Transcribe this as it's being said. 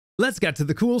let's get to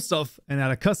the cool stuff and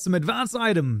add a custom advanced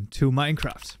item to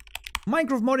Minecraft.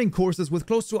 Minecraft modding courses with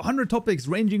close to 100 topics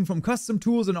ranging from custom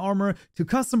tools and armor to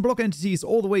custom block entities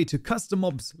all the way to custom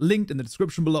mobs, linked in the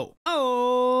description below.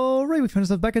 Alright, we found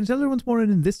ourselves back in Zelda once more,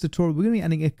 and in this tutorial we're going to be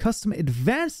adding a custom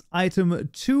advanced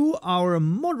item to our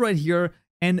mod right here.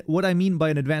 And what I mean by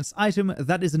an advanced item,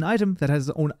 that is an item that has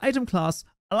its own item class,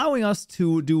 allowing us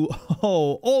to do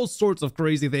all sorts of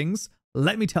crazy things,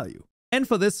 let me tell you. And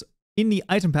for this, in the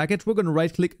item package, we're going to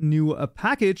right-click new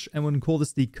package, and we're going to call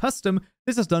this the custom.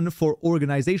 This is done for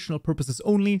organizational purposes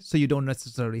only, so you don't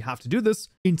necessarily have to do this.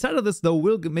 Inside of this, though,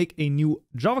 we'll make a new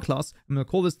Java class. I'm going to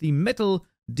call this the metal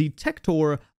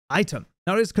detector item.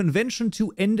 Now, it is convention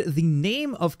to end the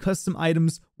name of custom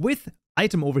items with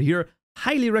item over here.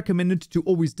 Highly recommended to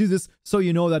always do this, so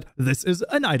you know that this is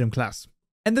an item class.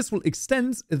 And this will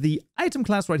extend the item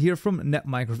class right here from net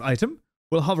Minecraft item.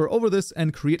 We'll hover over this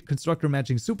and create constructor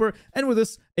matching super, and with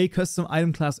this, a custom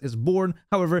item class is born.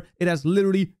 However, it has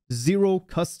literally zero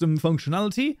custom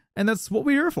functionality, and that's what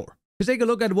we're here for. To take a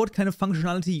look at what kind of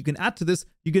functionality you can add to this,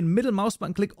 you can middle mouse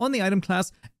button click on the item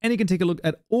class, and you can take a look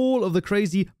at all of the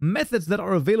crazy methods that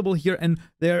are available here, and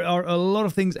there are a lot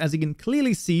of things, as you can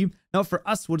clearly see. Now, for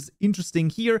us, what's interesting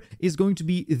here is going to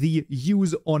be the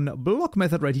use on block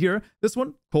method right here. This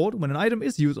one called when an item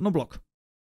is used on a block.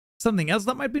 Something else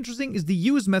that might be interesting is the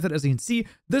use method. As you can see,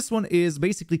 this one is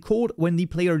basically called when the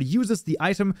player uses the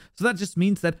item. So that just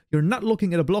means that you're not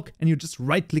looking at a block and you're just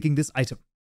right-clicking this item.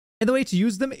 And the way to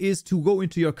use them is to go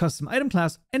into your custom item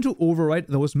class and to override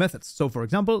those methods. So for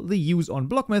example, the use on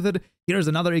block method. Here's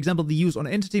another example, the use on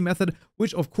entity method,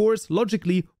 which of course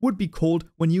logically would be called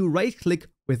when you right-click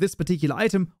with this particular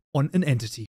item on an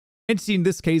entity. Entity in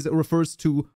this case refers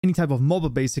to any type of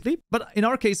mob basically, but in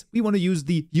our case we want to use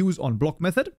the use on block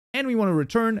method, and we want to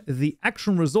return the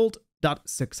action result dot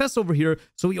success over here,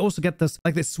 so we also get this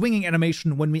like this swinging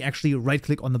animation when we actually right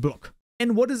click on the block.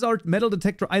 And what is our metal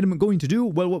detector item going to do?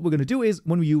 Well, what we're going to do is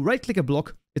when you right click a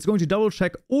block, it's going to double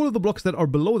check all of the blocks that are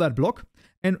below that block,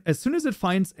 and as soon as it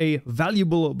finds a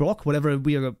valuable block, whatever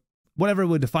we're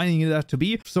defining that to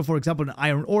be, so for example an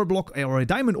iron ore block or a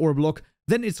diamond ore block,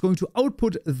 then it's going to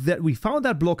output that we found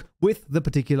that block with the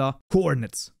particular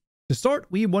coordinates. To start,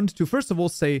 we want to first of all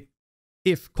say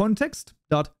if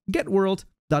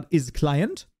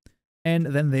context.getWorld.isClient, and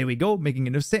then there we go, making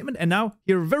an if statement. And now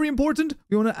here, very important,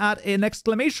 we want to add an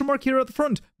exclamation mark here at the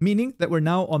front, meaning that we're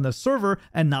now on the server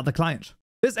and not the client.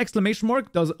 This exclamation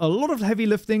mark does a lot of heavy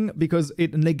lifting because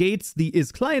it negates the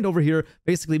isClient over here,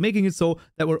 basically making it so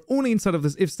that we're only inside of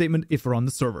this if statement if we're on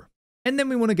the server. And then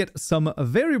we want to get some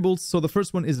variables. So the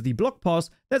first one is the block pause.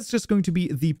 That's just going to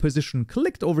be the position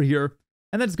clicked over here.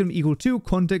 And that's going to be equal to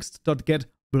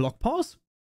context.getBlockPause.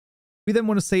 We then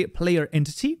want to say player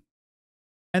entity.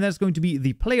 And that's going to be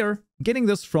the player, getting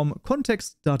this from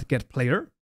context.getPlayer.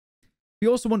 We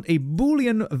also want a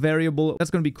Boolean variable that's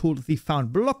going to be called the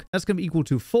found block. That's going to be equal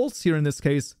to false here in this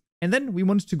case. And then we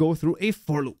want to go through a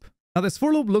for loop. Now this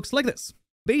for loop looks like this.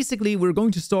 Basically, we're going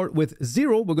to start with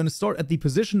 0. We're going to start at the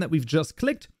position that we've just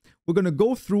clicked. We're going to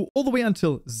go through all the way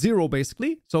until 0,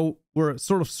 basically. So we're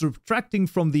sort of subtracting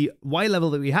from the Y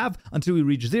level that we have until we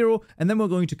reach 0. And then we're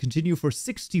going to continue for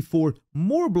 64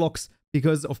 more blocks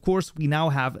because, of course, we now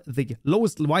have the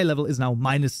lowest Y level is now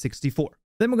minus 64.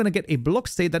 Then we're going to get a block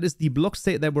state. That is the block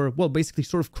state that we're, well, basically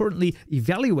sort of currently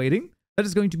evaluating. That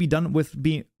is going to be done with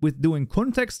doing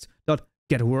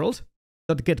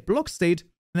context.getWorld.getBlockState,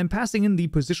 and then passing in the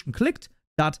position clicked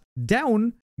dot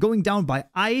down, going down by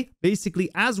I. Basically,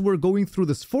 as we're going through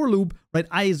this for loop, right,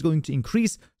 I is going to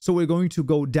increase. So we're going to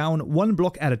go down one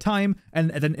block at a time and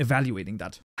then evaluating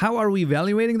that. How are we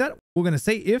evaluating that? We're going to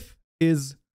say if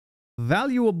is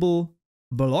valuable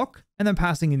block and then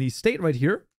passing in the state right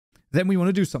here. Then we want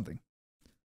to do something.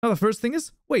 Now, the first thing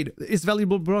is, wait, is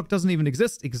valuable block doesn't even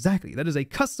exist? Exactly. That is a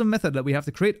custom method that we have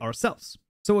to create ourselves.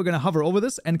 So we're going to hover over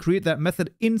this and create that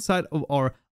method inside of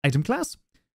our item class.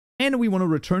 And we want to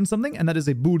return something, and that is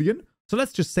a Boolean. So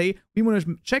let's just say we want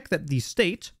to check that the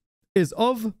state is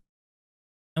of,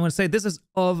 I want to say this is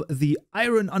of the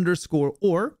iron underscore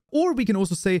ore, or we can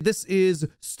also say this is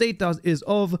state that is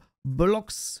of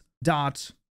blocks dot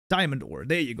diamond ore.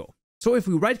 There you go. So if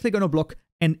we right click on a block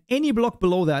and any block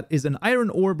below that is an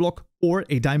iron ore block or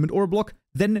a diamond ore block,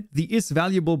 then the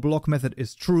isValuableBlock method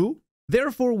is true.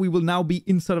 Therefore, we will now be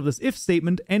inside of this if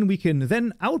statement, and we can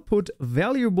then output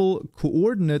valuable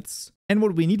coordinates. And what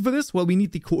do we need for this? Well, we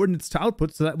need the coordinates to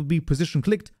output, so that would be position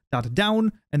clicked dot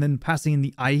down, and then passing in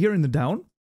the I here in the down.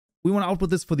 we want to output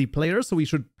this for the player, so we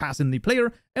should pass in the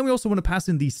player, and we also want to pass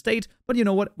in the state. But you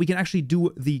know what? We can actually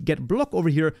do the get block over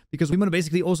here because we want to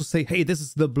basically also say, hey, this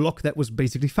is the block that was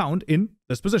basically found in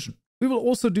this position. We will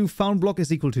also do found block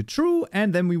is equal to true,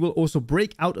 and then we will also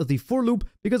break out of the for loop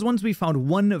because once we found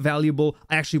one variable,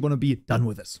 I actually want to be done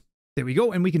with this. There we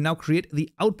go, and we can now create the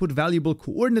output variable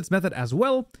coordinates method as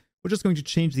well. We're just going to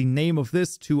change the name of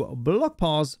this to block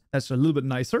pause. That's a little bit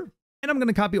nicer. And I'm going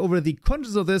to copy over the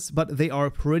contents of this, but they are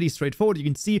pretty straightforward. You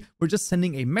can see we're just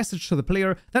sending a message to the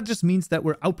player. That just means that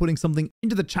we're outputting something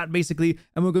into the chat basically,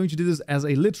 and we're going to do this as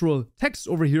a literal text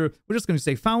over here. We're just going to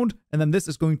say found, and then this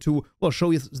is going to, well,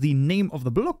 show us the name of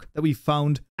the block that we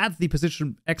found at the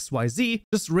position XYZ,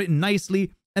 just written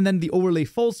nicely. And then the overlay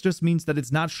false just means that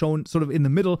it's not shown sort of in the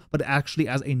middle, but actually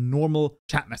as a normal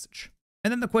chat message.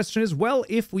 And then the question is, well,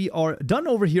 if we are done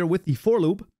over here with the for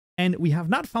loop and we have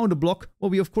not found a block,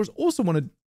 well, we of course also want to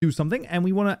do something and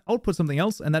we want to output something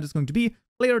else, and that is going to be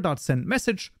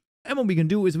player.sendMessage. And what we can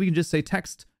do is we can just say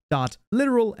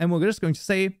text.literal, and we're just going to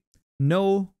say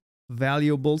no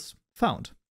valuables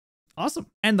found. Awesome.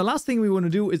 And the last thing we want to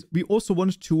do is we also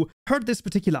want to hurt this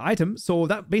particular item. So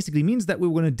that basically means that we're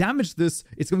going to damage this.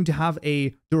 It's going to have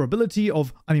a durability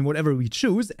of, whatever we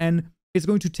choose, and it's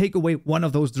going to take away one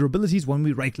of those durabilities when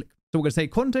we right click. So we're going to say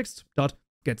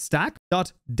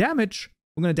context.getStack.damage.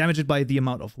 We're going to damage it by the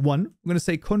amount of 1. We're going to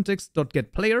say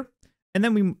context.getPlayer. And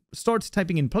then we start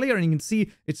typing in player, and you can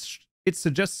see it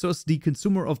suggests us the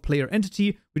consumer of player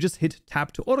entity. We just hit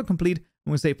tab to autocomplete.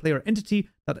 And we say player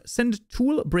entity.send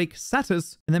tool break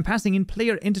status, and then passing in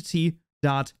player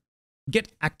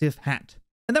entity.getActiveHand.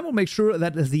 And then we'll make sure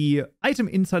that the item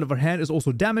inside of our hand is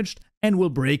also damaged and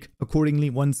will break accordingly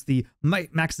once the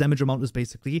max damage amount is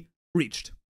basically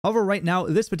reached. However, right now,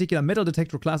 this particular metal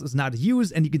detector class is not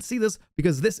used, and you can see this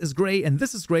because this is gray and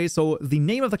this is gray, so the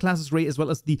name of the class is gray as well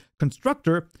as the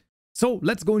constructor. So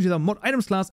let's go into the mod items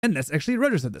class and let's actually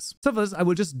register this. So for this, I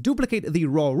will just duplicate the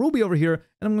raw Ruby over here,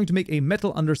 and I'm going to make a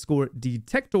metal underscore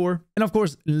detector. And of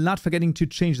course, not forgetting to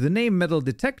change the name metal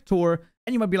detector.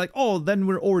 And you might be like, oh, then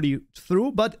we're already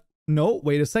through. But no,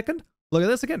 wait a second. Look at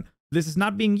this again. This is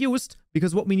not being used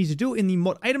because what we need to do in the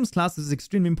mod items class is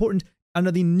extremely important.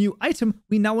 Under the new item,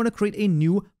 we now want to create a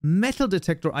new metal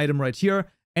detector item right here.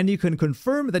 And you can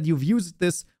confirm that you've used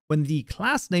this when the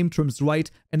class name turns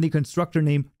white and the constructor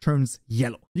name turns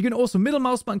yellow. You can also middle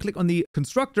mouse button click on the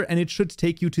constructor and it should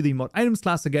take you to the mod items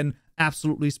class again.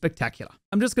 Absolutely spectacular.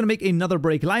 I'm just going to make another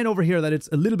break line over here that it's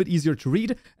a little bit easier to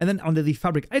read. And then under the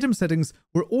fabric item settings,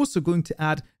 we're also going to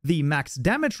add the max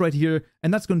damage right here.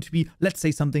 And that's going to be, let's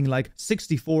say, something like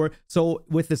 64. So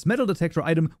with this metal detector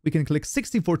item, we can click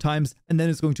 64 times and then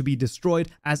it's going to be destroyed.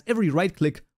 As every right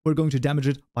click, we're going to damage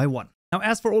it by 1. Now,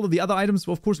 as for all of the other items,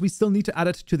 of course, we still need to add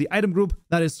it to the item group.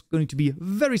 That is going to be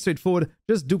very straightforward,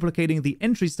 just duplicating the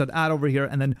entries.add over here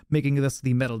and then making this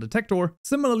the metal detector.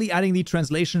 Similarly, adding the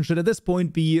translation should at this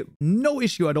point be no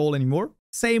issue at all anymore.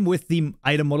 Same with the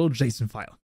item model JSON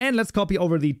file. And let's copy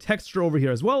over the texture over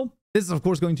here as well. This is, of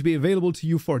course, going to be available to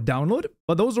you for download.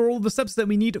 But those are all the steps that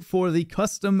we need for the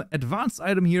custom advanced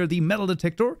item here, the metal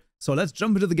detector. So let's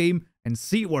jump into the game and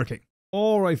see it working.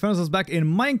 Alright, found us back in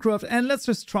Minecraft, and let's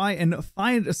just try and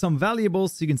find some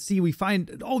valuables. You can see we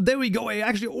find, oh, there we go. I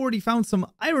actually already found some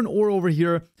iron ore over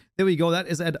here. There we go. That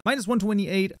is at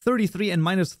 -128, 33, and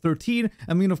 -13.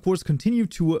 I'm going to, of course, continue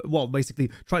to, well, basically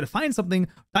try to find something.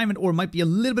 Diamond ore might be a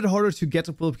little bit harder to get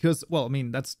because, well,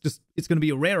 that's just, it's going to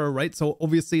be rarer, right? So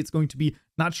obviously it's going to be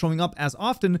not showing up as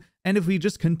often. And if we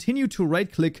just continue to right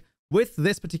click with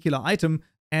this particular item,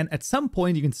 and at some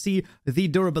point, you can see the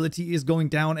durability is going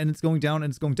down and it's going down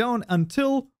and it's going down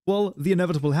until, well, the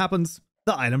inevitable happens.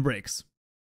 The item breaks.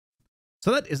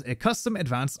 So that is a custom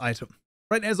advanced item.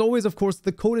 Right, as always, of course,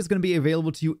 the code is going to be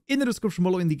available to you in the description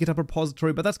below in the GitHub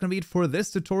repository, but that's going to be it for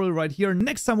this tutorial right here.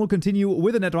 Next time, we'll continue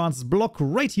with an advanced block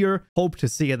right here. Hope to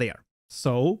see you there.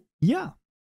 So, yeah.